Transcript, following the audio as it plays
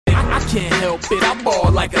can't help it, I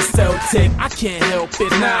ball like a Celtic. I can't help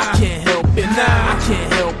it, nah, I can't help it, nah, I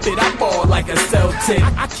can't help it, I ball like a Celtic.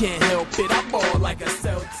 I can't help it, I ball like a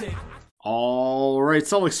Celtic. All right,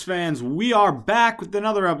 Celtics fans, we are back with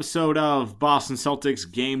another episode of Boston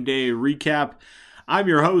Celtics Game Day Recap. I'm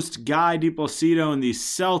your host, Guy DiPlacido, and the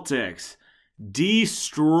Celtics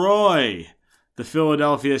destroy the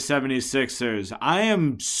Philadelphia 76ers. I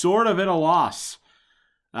am sort of at a loss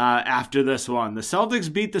after this one. The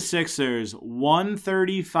Celtics beat the Sixers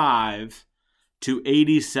 135 to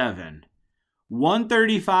 87.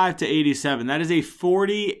 135 to 87. That is a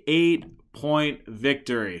 48-point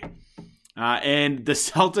victory. And the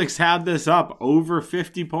Celtics had this up over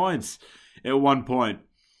 50 points at one point.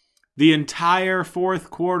 The entire fourth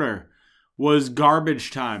quarter was garbage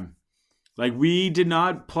time. Like, we did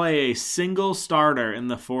not play a single starter in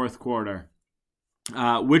the fourth quarter,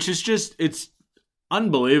 which is just, it's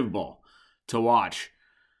unbelievable to watch.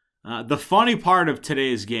 The funny part of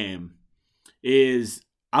today's game is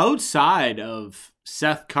outside of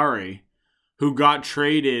Seth Curry, who got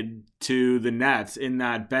traded to the Nets in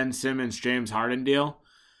that Ben Simmons, James Harden deal,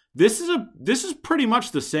 this is pretty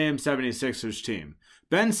much the same 76ers team.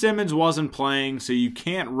 Ben Simmons wasn't playing, so you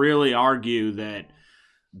can't really argue that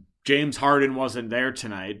James Harden wasn't there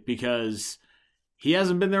tonight because he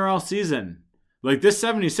hasn't been there all season. Like, this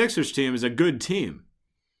 76ers team is a good team.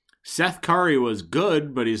 Seth Curry was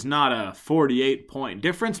good, but he's not a 48-point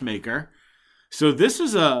difference maker. So this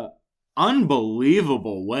is a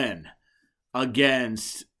unbelievable win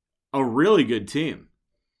against a really good team.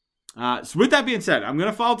 So with that being said, I'm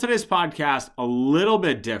going to follow today's podcast a little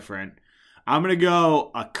bit different. I'm going to go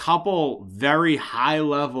a couple very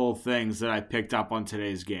high-level things that I picked up on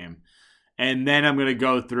today's game. And then I'm going to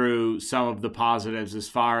go through some of the positives as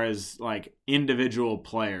far as like individual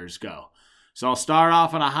players go. So I'll start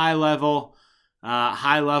off on a high-level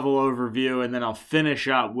overview, and then I'll finish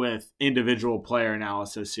up with individual player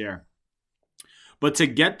analysis here. But to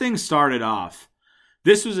get things started off,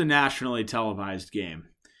 this was a nationally televised game.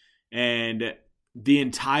 And the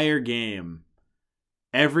entire game,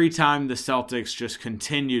 every time the Celtics just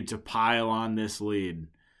continued to pile on this lead,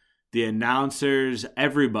 the announcers,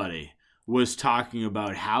 everybody was talking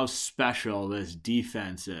about how special this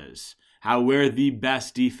defense is, how we're the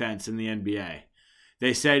best defense in the NBA.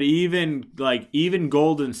 They said even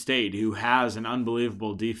Golden State, who has an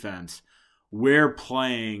unbelievable defense, we're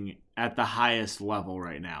playing at the highest level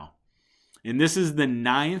right now. And this is the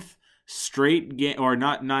ninth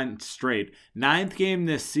game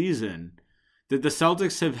this season that the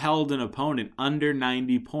Celtics have held an opponent under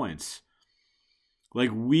 90 points.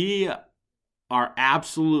 Like, we are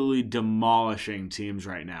absolutely demolishing teams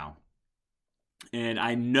right now. And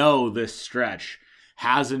I know this stretch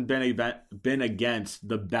hasn't been against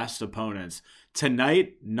the best opponents.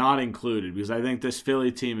 Tonight, not included, because I think this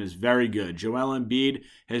Philly team is very good. Joel Embiid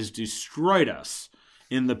has destroyed us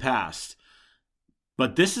in the past.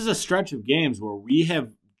 But this is a stretch of games where we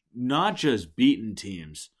have not just beaten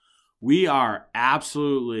teams, we are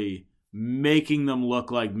absolutely making them look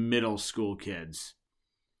like middle school kids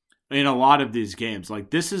in a lot of these games. Like,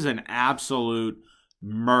 this is an absolute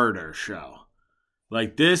murder show.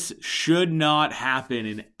 Like, this should not happen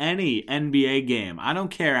in any NBA game. I don't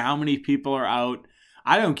care how many people are out.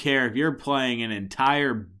 I don't care if you're playing an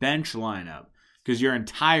entire bench lineup because your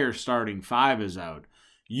entire starting five is out.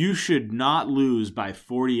 You should not lose by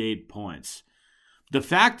 48 points. The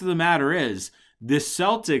fact of the matter is, this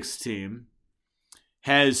Celtics team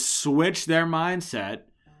has switched their mindset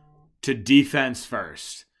to defense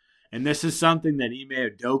first. And this is something that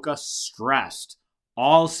Ime Udoka stressed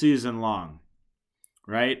all season long,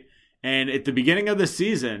 right? And at the beginning of the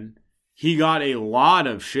season, he got a lot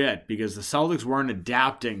of shit because the Celtics weren't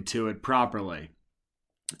adapting to it properly.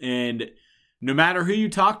 And no matter who you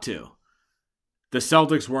talk to, the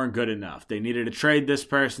Celtics weren't good enough. They needed to trade this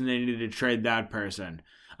person. They needed to trade that person.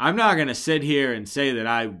 I'm not going to sit here and say that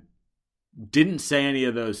I didn't say any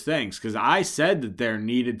of those things because I said that there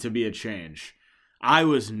needed to be a change. I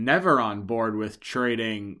was never on board with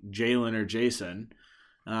trading Jalen or Jason.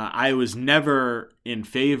 I was never in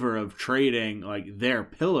favor of trading like their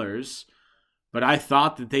pillars, but I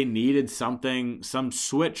thought that they needed some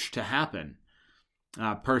switch to happen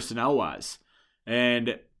personnel-wise.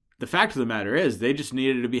 And the fact of the matter is they just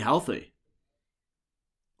needed to be healthy.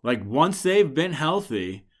 Like, once they've been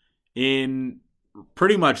healthy in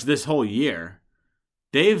pretty much this whole year,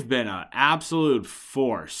 they've been an absolute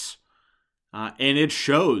force. And it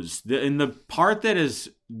shows. And the part that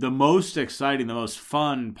is the most exciting, the most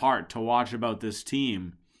fun part to watch about this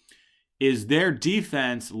team is their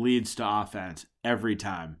defense leads to offense every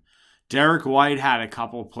time. Derek White had a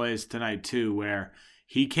couple plays tonight too where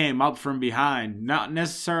he came up from behind, not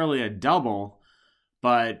necessarily a double,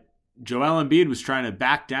 but Joel Embiid was trying to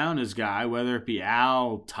back down his guy, whether it be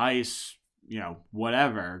Al, Tice,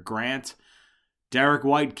 whatever, Grant. Derek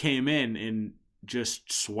White came in and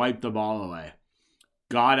just swiped the ball away.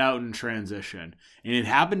 Got out in transition. And it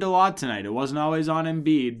happened a lot tonight. It wasn't always on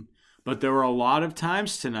Embiid, but there were a lot of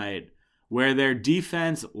times tonight where their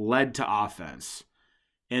defense led to offense.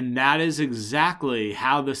 And that is exactly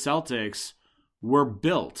how the Celtics were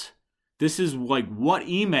built. This is like what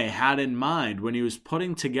Ime had in mind when he was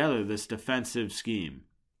putting together this defensive scheme.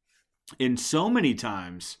 And so many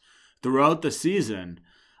times throughout the season,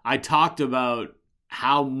 I talked about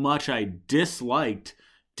how much I disliked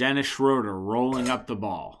Dennis Schroeder rolling up the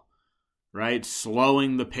ball, right?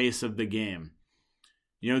 Slowing the pace of the game.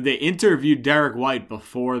 They interviewed Derek White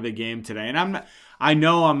before the game today. And I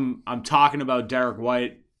know I'm talking about Derek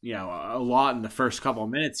White, a lot in the first couple of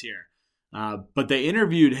minutes here. But they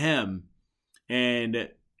interviewed him, and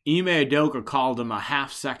Ime Udoka called him a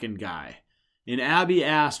half-second guy. And Abby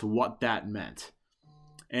asked what that meant.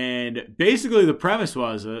 And basically the premise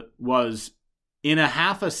was in a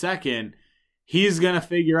half a second, he's going to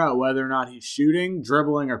figure out whether or not he's shooting,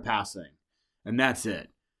 dribbling, or passing. And that's it.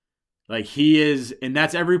 Like he is, and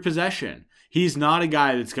that's every possession. He's not a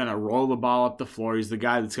guy that's going to roll the ball up the floor. He's the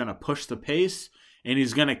guy that's going to push the pace, and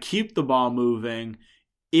he's going to keep the ball moving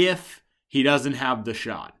if he doesn't have the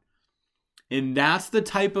shot. And that's the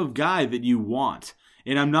type of guy that you want.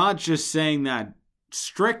 And I'm not just saying that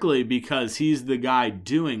strictly because he's the guy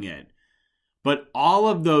doing it, but all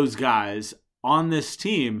of those guys on this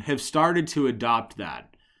team have started to adopt that.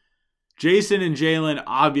 Jason and Jalen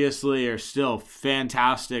obviously are still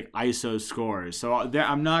fantastic ISO scorers. So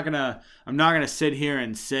I'm not gonna sit here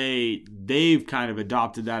and say they've kind of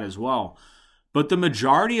adopted that as well. But the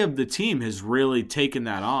majority of the team has really taken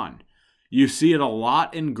that on. You see it a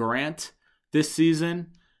lot in Grant this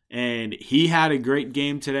season, and he had a great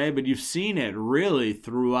game today, but you've seen it really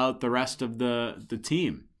throughout the rest of the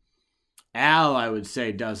team. Al, I would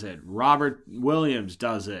say, does it. Robert Williams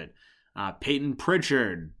does it. Peyton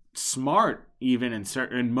Pritchard, Smart, even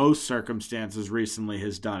in most circumstances recently,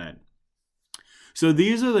 has done it. So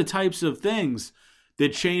these are the types of things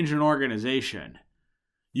that change an organization.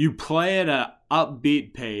 You play at an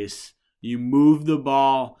upbeat pace, you move the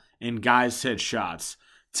ball, and guys hit shots.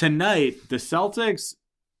 Tonight, the Celtics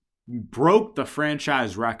broke the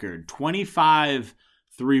franchise record, 25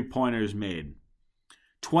 three-pointers made.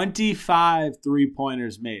 25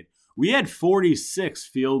 three-pointers made. We had 46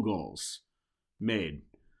 field goals made.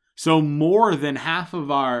 So more than half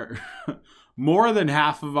of our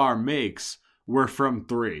makes were from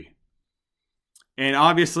three. And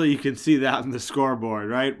obviously you can see that in the scoreboard,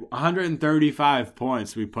 right? 135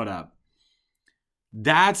 points we put up.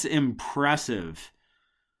 That's impressive.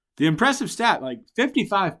 The impressive stat, like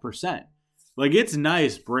 55%. Like, it's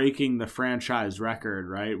nice breaking the franchise record,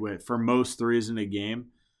 right, for most threes in a game.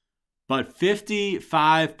 But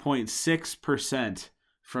 55.6%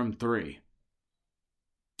 from three.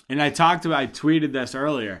 And I tweeted this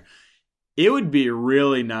earlier. It would be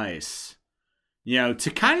really nice,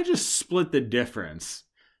 to kind of just split the difference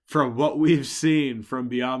from what we've seen from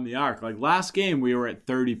beyond the arc. Like, last game, we were at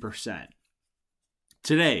 30%.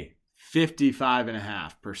 Today,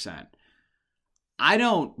 55.5%.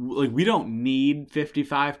 We don't need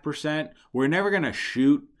 55%. We're never going to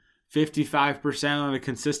shoot 55% on a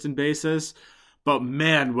consistent basis. But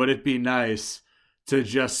man, would it be nice to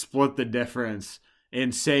just split the difference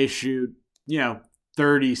and say shoot,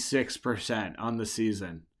 36% on the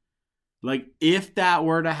season. Like, if that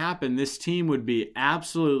were to happen, this team would be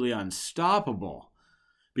absolutely unstoppable.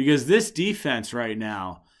 Because this defense right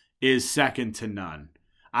now is second to none.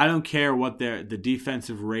 I don't care what the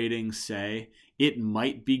defensive ratings say. It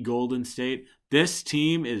might be Golden State. This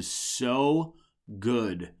team is so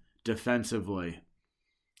good defensively.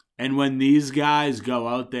 And when these guys go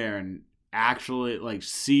out there and actually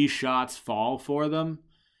see shots fall for them,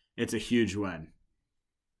 it's a huge win.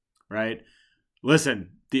 Right?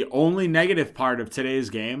 Listen, the only negative part of today's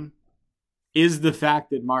game is the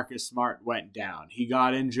fact that Marcus Smart went down. He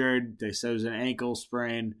got injured. They said it was an ankle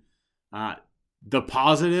sprain. The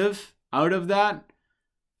positive out of that,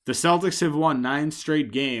 the Celtics have won 9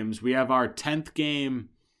 straight games. We have our 10th game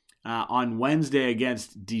on Wednesday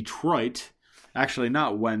against Detroit. Actually,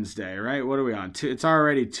 not Wednesday, right? What are we on? It's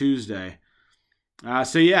already Tuesday.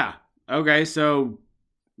 So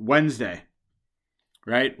Wednesday,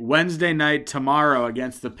 right? Wednesday night tomorrow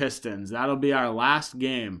against the Pistons. That'll be our last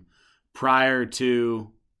game prior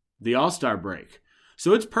to the All-Star break.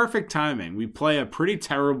 So it's perfect timing. We play a pretty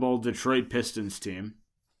terrible Detroit Pistons team.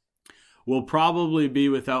 We'll probably be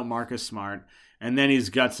without Marcus Smart, and then he's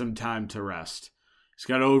got some time to rest. He's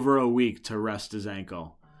got over a week to rest his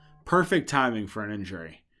ankle. Perfect timing for an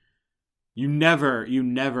injury. You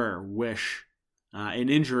never wish an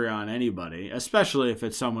injury on anybody, especially if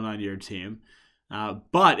it's someone on your team.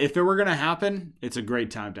 But if it were going to happen, it's a great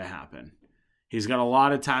time to happen. He's got a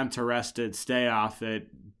lot of time to rest it, stay off it,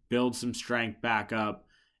 build some strength back up,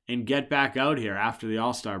 and get back out here after the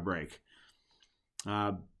All-Star break.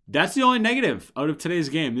 That's the only negative out of today's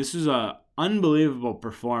game. This was an unbelievable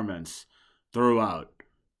performance throughout.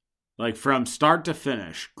 Like from start to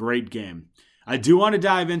finish, great game. I do want to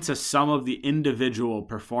dive into some of the individual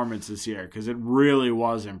performances here because it really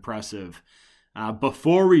was impressive.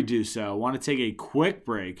 Before we do so, I want to take a quick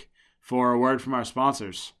break for a word from our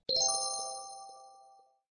sponsors.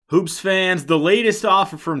 Hoops fans, the latest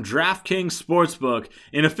offer from DraftKings Sportsbook,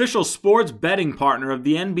 an official sports betting partner of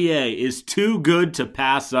the NBA, is too good to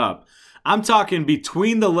pass up. I'm talking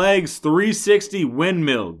between the legs 360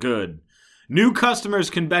 windmill good. New customers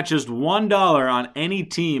can bet just $1 on any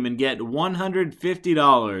team and get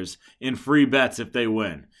 $150 in free bets if they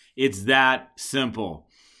win. It's that simple.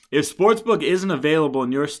 If Sportsbook isn't available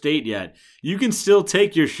in your state yet, you can still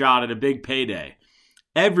take your shot at a big payday.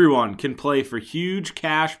 Everyone can play for huge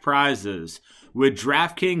cash prizes with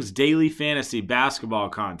DraftKings Daily Fantasy Basketball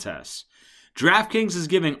Contests. DraftKings is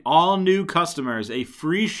giving all new customers a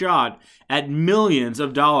free shot at millions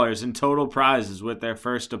of dollars in total prizes with their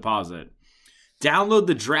first deposit. Download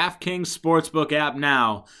the DraftKings Sportsbook app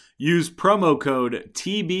now. Use promo code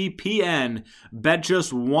TBPN. Bet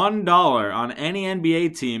just $1 on any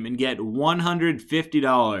NBA team and get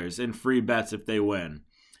 $150 in free bets if they win.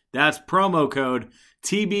 That's promo code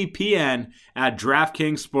TBPN at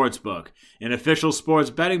DraftKings Sportsbook, an official sports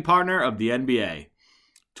betting partner of the NBA.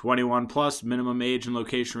 21 plus, minimum age and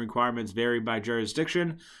location requirements vary by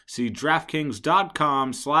jurisdiction. See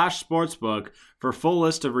DraftKings.com/sportsbook for full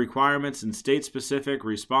list of requirements and state-specific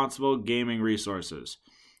responsible gaming resources.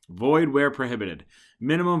 Void where prohibited.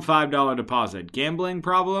 Minimum $5 deposit. Gambling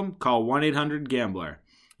problem? Call 1-800-GAMBLER.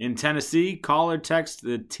 In Tennessee, call or text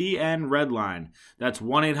the TN Red Line. That's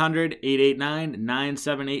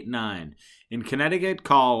 1-800-889-9789. In Connecticut,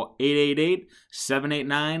 call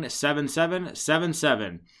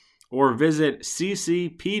 888-789-7777 or visit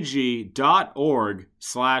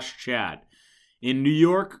ccpg.org/chat. In New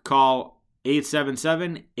York, call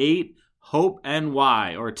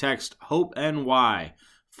 877-8-HOPE-NY or text HOPE-NY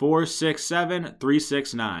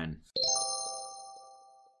 467-369.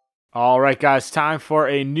 All right, guys, time for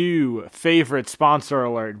a new favorite sponsor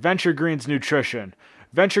alert, Venture Greens Nutrition.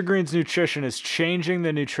 Venture Greens Nutrition is changing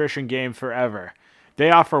the nutrition game forever.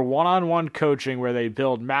 They offer one-on-one coaching where they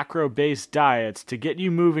build macro-based diets to get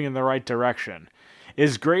you moving in the right direction.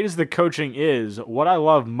 As great as the coaching is, what I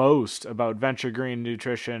love most about Venture Green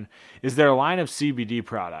Nutrition is their line of CBD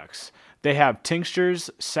products. They have tinctures,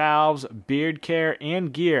 salves, beard care,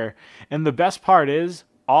 and gear, and the best part is,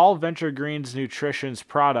 all Venture Greens Nutrition's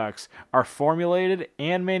products are formulated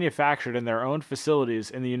and manufactured in their own facilities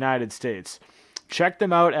in the United States. Check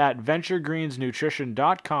them out at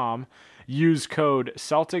venturegreensnutrition.com. Use code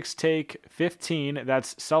CelticsTake15,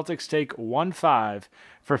 that's CelticsTake15,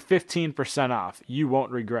 for 15% off. You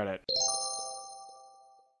won't regret it.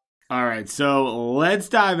 All right, so let's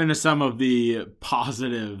dive into some of the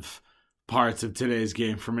positive parts of today's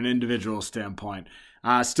game from an individual standpoint.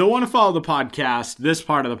 Still want to follow the podcast, this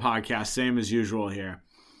part of the podcast, same as usual here.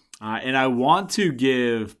 And I want to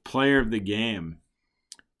give player of the game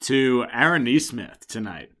to Aaron Nesmith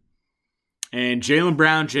tonight. And Jaylen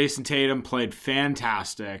Brown, Jason Tatum played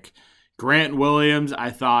fantastic. Grant Williams, I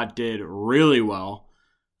thought, did really well.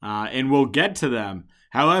 And we'll get to them.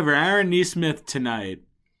 However, Aaron Nesmith tonight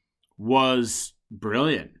was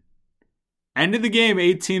brilliant. End of the game,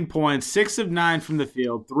 18 points, 6 of 9 from the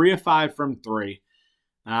field, 3 of 5 from 3.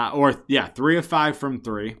 3 of 5 from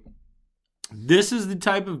 3. This is the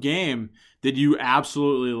type of game that you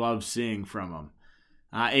absolutely love seeing from him.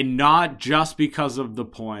 And not just because of the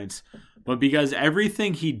points, but because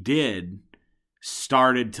everything he did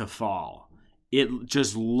started to fall. It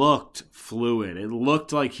just looked fluid. It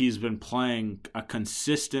looked like he's been playing a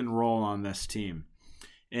consistent role on this team.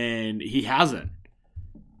 And he hasn't.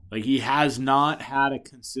 Like, he has not had a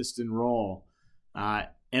consistent role.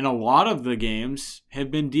 And a lot of the games have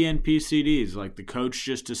been DNP CDs. Like, the coach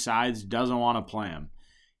just decides doesn't want to play him.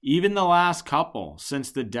 Even the last couple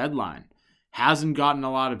since the deadline hasn't gotten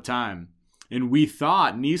a lot of time. And we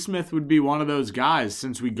thought Nesmith would be one of those guys,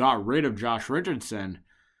 since we got rid of Josh Richardson,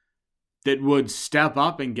 that would step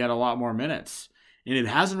up and get a lot more minutes. And it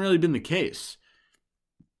hasn't really been the case.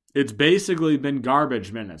 It's basically been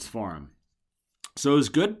garbage minutes for him. So it was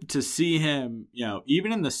good to see him,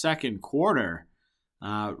 even in the second quarter,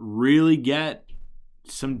 really get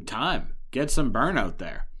some time, get some burnout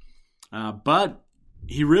there. But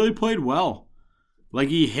he really played well. Like,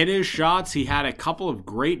 he hit his shots. He had a couple of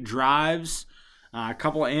great drives, a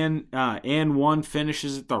couple and one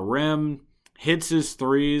finishes at the rim, hits his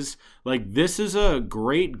threes. Like, this is a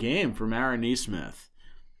great game from Aaron Nesmith,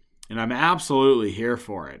 and I'm absolutely here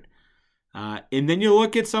for it. And then you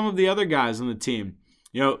look at some of the other guys on the team.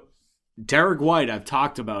 Derek White, I've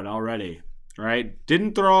talked about already, right?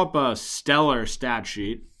 Didn't throw up a stellar stat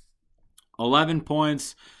sheet. 11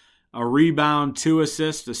 points, a rebound, 2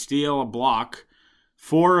 assists, a steal, a block.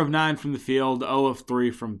 4 of 9 from the field, 0 of 3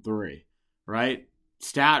 from 3, right?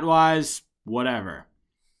 Stat-wise, whatever.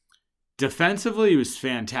 Defensively, he was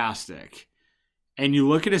fantastic. And you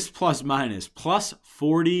look at his plus-minus, plus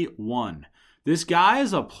 41. This guy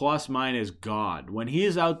is a plus-minus god. When he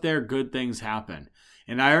is out there, good things happen.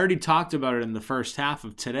 And I already talked about it in the first half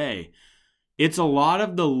of today. It's a lot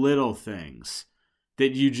of the little things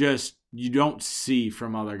that you don't see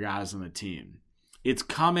from other guys on the team. It's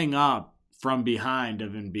coming up from behind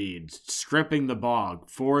of Embiid, stripping the ball,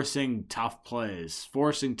 forcing tough plays,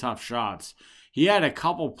 forcing tough shots. He had a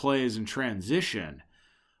couple plays in transition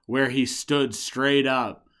where he stood straight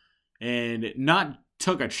up and not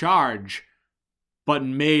took a charge, but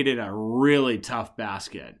made it a really tough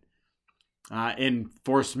basket and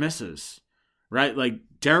forced misses, right? Like,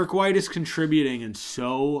 Derek White is contributing in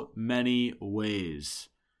so many ways,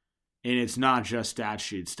 and it's not just stat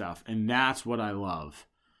sheet stuff, and that's what I love,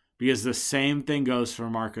 because the same thing goes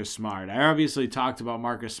for Marcus Smart. I obviously talked about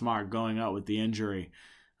Marcus Smart going out with the injury.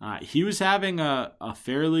 He was having a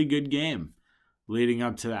fairly good game leading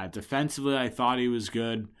up to that. Defensively, I thought he was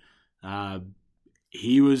good.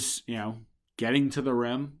 He was, getting to the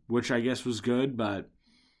rim, which I guess was good, but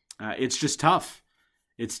it's just tough.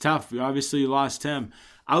 It's tough. We obviously lost him.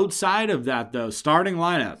 Outside of that, though, starting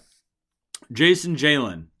lineup,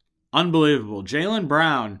 Jalen, unbelievable. Jaylen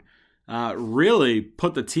Brown really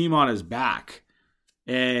put the team on his back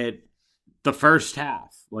at the first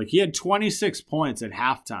half. Like, he had 26 points at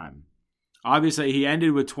halftime. Obviously, he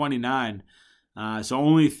ended with 29, so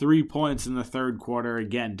only 3 points in the third quarter.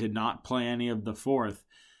 Again, did not play any of the fourth.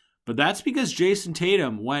 But that's because Jason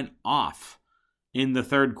Tatum went off in the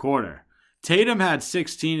third quarter. Tatum had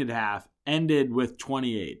 16 at half, ended with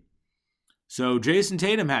 28. So Jason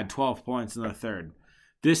Tatum had 12 points in the third.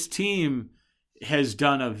 This team has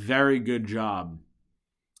done a very good job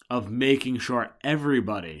of making sure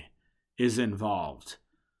everybody is involved.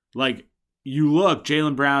 Like, you look,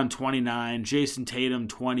 Jaylen Brown 29, Jason Tatum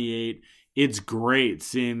 28. It's great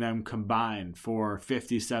seeing them combine for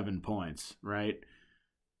 57 points, right?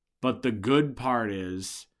 But the good part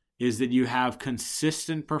is that you have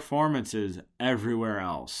consistent performances everywhere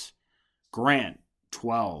else. Grant,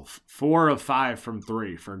 12. 4 of 5 from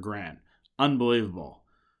 3 for Grant. Unbelievable.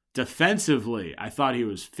 Defensively, I thought he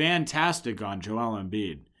was fantastic on Joel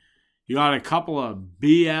Embiid. He got a couple of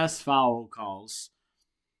BS foul calls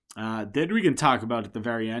that we can talk about at the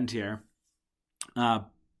very end here.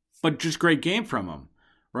 But just great game from him,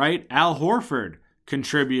 right? Al Horford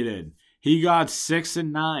contributed. He got 6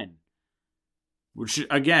 and 9, which,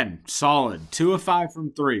 again, solid. 2 of 5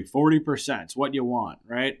 from 3, 40%. It's what you want,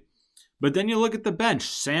 right? But then you look at the bench.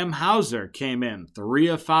 Sam Hauser came in, 3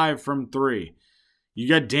 of 5 from 3. You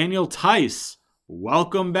got Daniel Tice.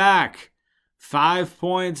 Welcome back. 5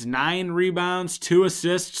 points, 9 rebounds, 2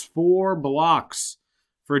 assists, 4 blocks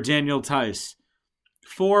for Daniel Tice.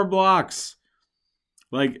 4 blocks.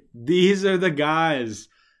 Like, these are the guys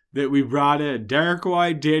that we brought in. Derek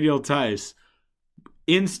White, Daniel Tice.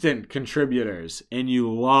 Instant contributors, and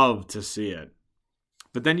you love to see it.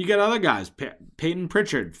 But then you get other guys. Peyton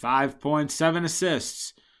Pritchard, 5 points, 7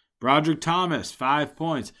 assists. Broderick Thomas, 5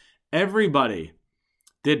 points. Everybody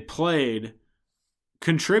that played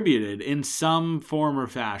contributed in some form or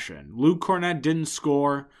fashion. Luke Cornett didn't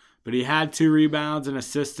score, but he had 2 rebounds, an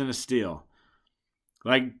assist, and a steal.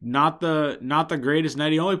 Like, not the greatest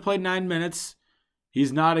night. He only played 9 minutes.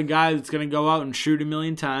 He's not a guy that's going to go out and shoot a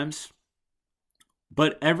million times.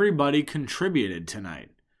 But everybody contributed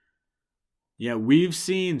tonight. Yeah, we've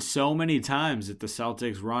seen so many times that the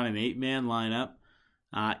Celtics run an 8-man lineup.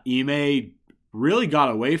 Ime really got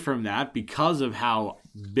away from that because of how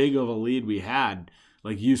big of a lead we had.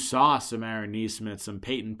 Like, you saw some Aaron Nesmith, some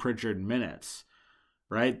Peyton Pritchard minutes,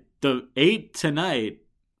 right? The 8 tonight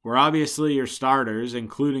were obviously your starters,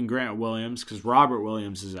 including Grant Williams, because Robert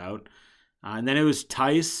Williams is out. And then it was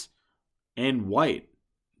Tice and White.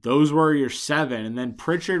 Those were your 7. And then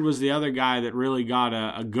Pritchard was the other guy that really got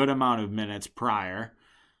a good amount of minutes prior.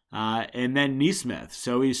 And then Neesmith.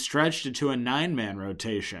 So he stretched it to a 9-man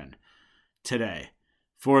rotation today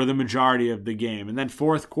for the majority of the game. And then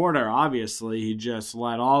fourth quarter, obviously, he just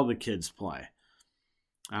let all the kids play,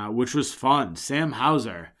 which was fun. Sam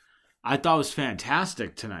Hauser, I thought was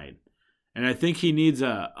fantastic tonight. And I think he needs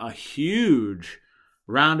a huge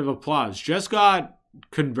round of applause. Just got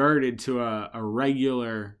converted to a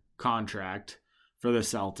regular contract for the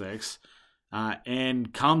Celtics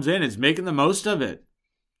and comes in, is making the most of it,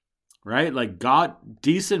 right? Like, got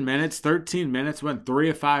decent minutes, 13 minutes, went 3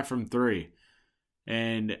 of 5 from 3.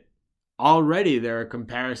 And already there are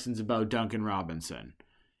comparisons about Duncan Robinson.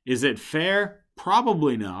 Is it fair?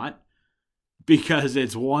 Probably not, because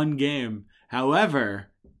it's one game.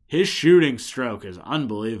 However, his shooting stroke is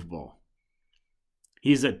unbelievable.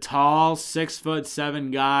 He's a tall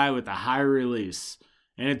 6'7" guy with a high release,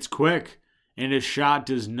 and it's quick, and his shot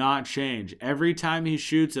does not change. Every time he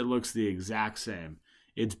shoots, it looks the exact same.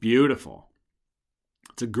 It's beautiful.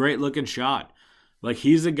 It's a great looking shot. Like,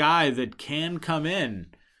 he's a guy that can come in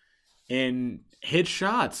and hit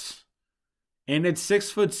shots. And at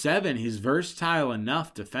 6'7", he's versatile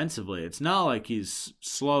enough defensively. It's not like he's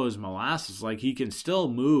slow as molasses. Like, he can still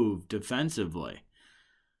move defensively.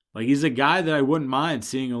 Like, he's a guy that I wouldn't mind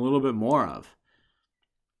seeing a little bit more of.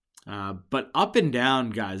 But up and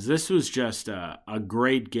down, guys, this was just a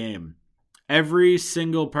great game. Every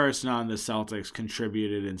single person on the Celtics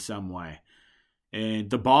contributed in some way. And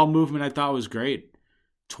the ball movement I thought was great.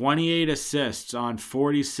 28 assists on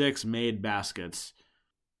 46 made baskets.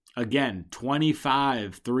 Again,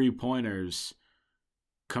 25 three-pointers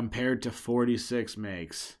compared to 46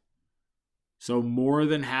 makes. So more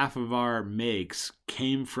than half of our makes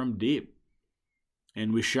came from deep.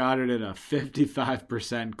 And we shot it at a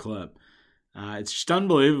 55% clip. It's just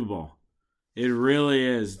unbelievable. It really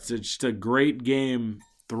is. It's just a great game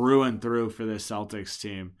through and through for the Celtics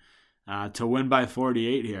team to win by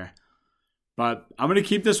 48 here. But I'm going to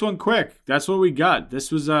keep this one quick. That's what we got.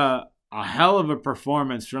 This was a hell of a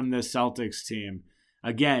performance from this Celtics team.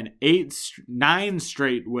 Again, 9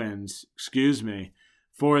 straight wins,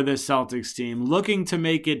 for this Celtics team, looking to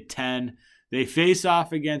make it 10. They face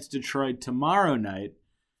off against Detroit tomorrow night,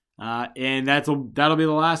 and that'll be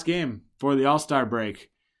the last game for the All-Star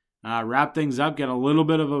break. Wrap things up, get a little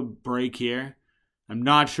bit of a break here. I'm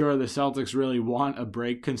not sure the Celtics really want a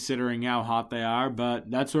break considering how hot they are,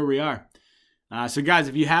 but that's where we are. So, guys,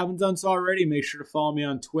 if you haven't done so already, make sure to follow me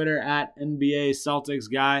on Twitter at NBA Celtics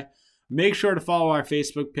Guy. Make sure to follow our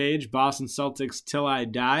Facebook page, Boston Celtics Till I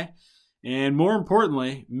Die. And more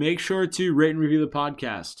importantly, make sure to rate and review the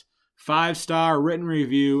podcast. 5-star written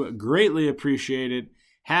review, greatly appreciated.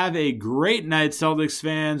 Have a great night, Celtics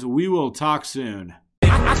fans. We will talk soon.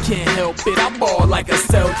 I can't help it, I ball like a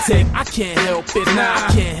Celtic. I can't help it, nah,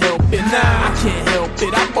 I can't help it, nah, I can't help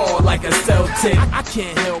it, I ball like a Celtic. I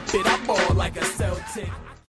can't help it, I ball like a